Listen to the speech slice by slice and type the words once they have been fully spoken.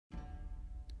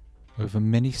Over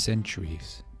many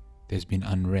centuries, there's been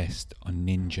unrest on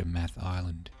Ninja Math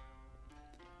Island.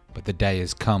 But the day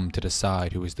has come to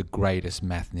decide who is the greatest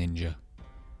math ninja.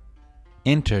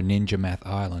 Enter Ninja Math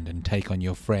Island and take on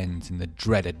your friends in the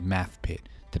dreaded math pit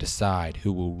to decide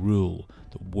who will rule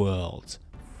the world's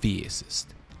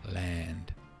fiercest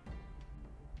land.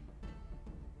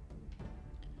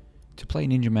 To play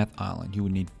Ninja Math Island, you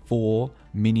will need 4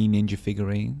 mini ninja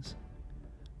figurines,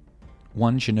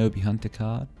 1 Shinobi Hunter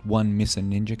card, 1 Missa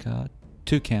Ninja card,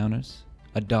 2 counters,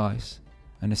 a dice,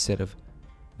 and a set of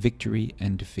victory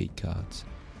and defeat cards.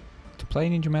 To play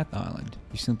Ninja Math Island,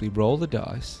 you simply roll the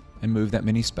dice and move that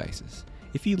many spaces.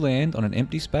 If you land on an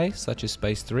empty space, such as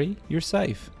space 3, you're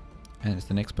safe, and it's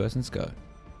the next person's go.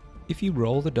 If you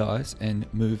roll the dice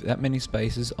and move that many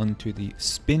spaces onto the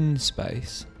spin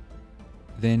space,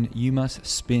 then you must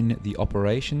spin the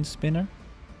operation spinner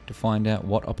to find out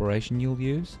what operation you'll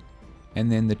use,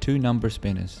 and then the 2 number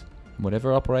spinners.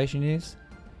 Whatever operation is,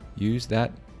 use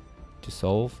that to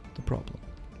solve the problem.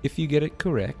 If you get it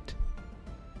correct,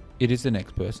 it is the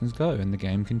next person's go and the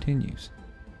game continues.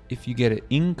 If you get it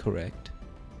incorrect,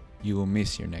 you will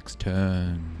miss your next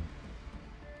turn.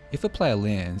 If a player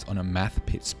lands on a math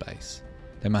pit space,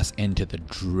 they must enter the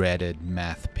dreaded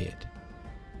math pit.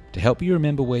 To help you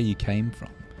remember where you came from,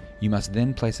 you must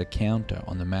then place a counter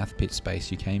on the math pit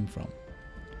space you came from.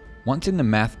 Once in the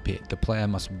math pit, the player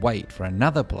must wait for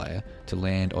another player to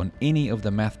land on any of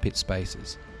the math pit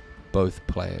spaces. Both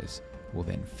players will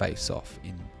then face off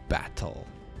in battle.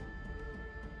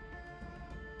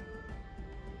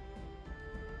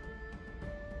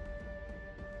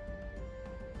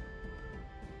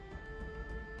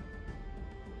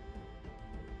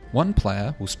 One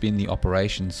player will spin the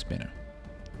operation spinner.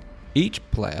 Each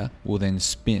player will then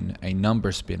spin a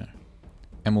number spinner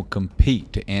and will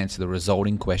compete to answer the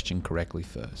resulting question correctly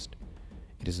first.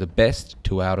 It is the best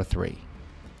 2 out of 3.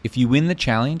 If you win the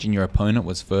challenge and your opponent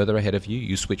was further ahead of you,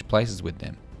 you switch places with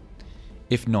them.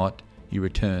 If not, you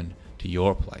return to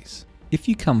your place. If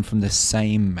you come from the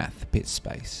same math pit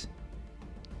space,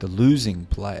 the losing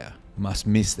player must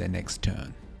miss their next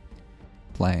turn.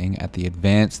 Playing at the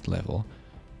advanced level,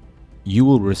 you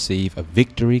will receive a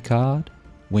victory card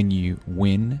when you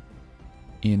win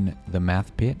in the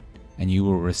math pit, and you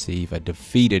will receive a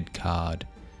defeated card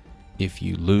if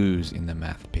you lose in the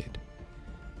math pit.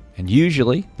 And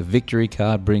usually the victory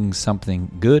card brings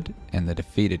something good and the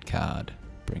defeated card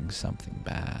brings something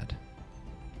bad.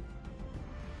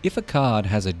 If a card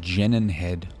has a Genin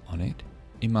head on it,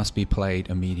 it must be played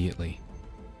immediately.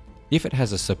 If it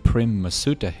has a Supreme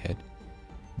Masuta head,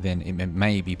 then it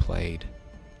may be played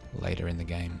later in the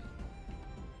game.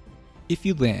 If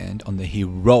you land on the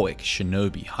heroic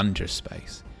Shinobi Hunter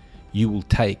space, you will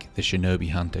take the Shinobi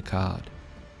Hunter card.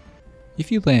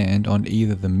 If you land on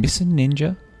either the Missa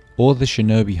Ninja or the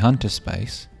Shinobi Hunter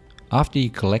space, after you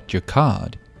collect your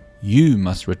card, you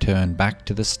must return back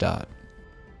to the start.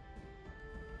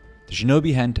 The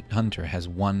Shinobi Hunter has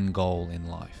one goal in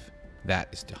life. That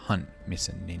is to hunt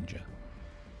Missa Ninja.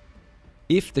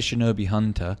 If the Shinobi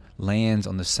Hunter lands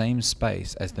on the same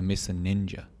space as the Missa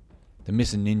Ninja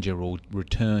will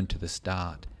return to the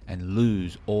start and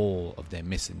lose all of their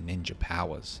Missa Ninja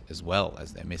powers as well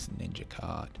as their Missa Ninja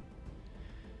card.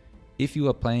 If you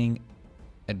are playing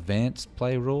advanced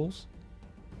play rules,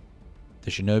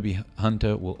 the Shinobi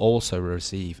Hunter will also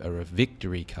receive a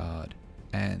victory card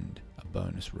and a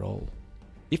bonus roll.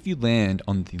 If you land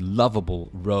on the lovable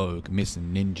rogue Missa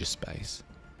Ninja space,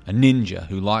 a ninja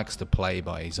who likes to play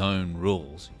by his own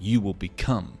rules, you will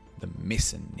become the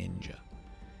Missa Ninja.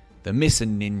 The Missa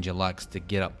Ninja likes to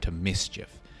get up to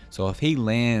mischief, so if he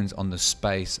lands on the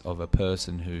space of a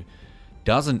person who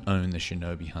doesn't own the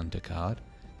Shinobi Hunter card,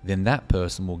 then that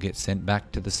person will get sent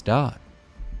back to the start.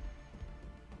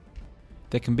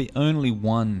 There can be only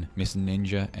 1 Missa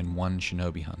Ninja and 1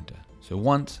 Shinobi Hunter, so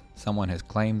once someone has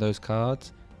claimed those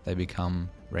cards, they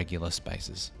become regular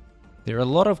spaces. There are a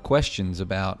lot of questions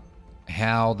about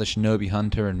how the Shinobi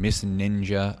Hunter and Missa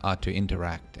Ninja are to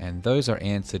interact, and those are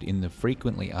answered in the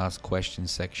frequently asked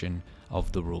questions section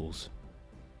of the rules.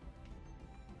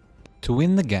 To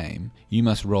win the game, you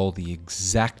must roll the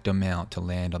exact amount to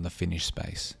land on the finish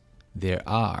space. There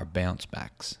are bounce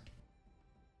backs.